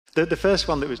The first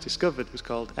one that was discovered was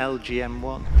called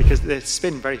LGM1 because they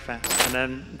spin very fast, and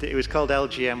then it was called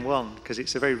LGM1 because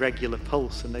it's a very regular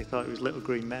pulse, and they thought it was little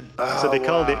green men. So they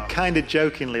called it kind of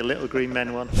jokingly Little Green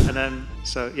Men 1. And then,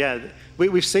 so yeah,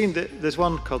 we've seen that there's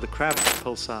one called the Crab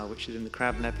Pulsar, which is in the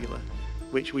Crab Nebula,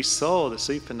 which we saw the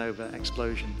supernova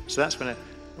explosion. So that's when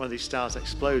one of these stars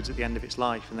explodes at the end of its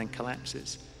life and then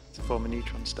collapses to form a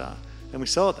neutron star. And we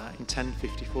saw that in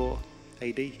 1054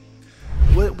 AD.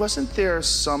 Wasn't there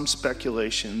some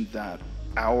speculation that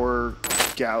our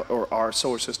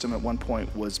solar system at one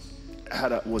point was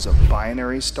a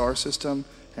binary star system,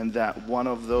 and that one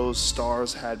of those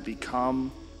stars had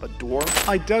become a dwarf?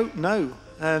 I don't know.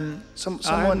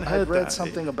 Someone had read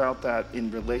something about that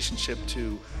in relationship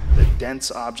to the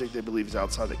dense object they believe is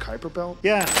outside the Kuiper Belt.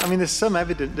 Yeah, I mean, there's some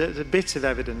evidence, there's a bit of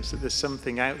evidence that there's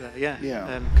something out there, yeah.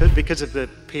 Yeah. Because of the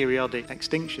periodic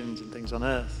extinctions and things on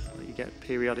Earth, you get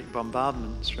periodic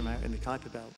bombardments from out in the Kuiper Belt.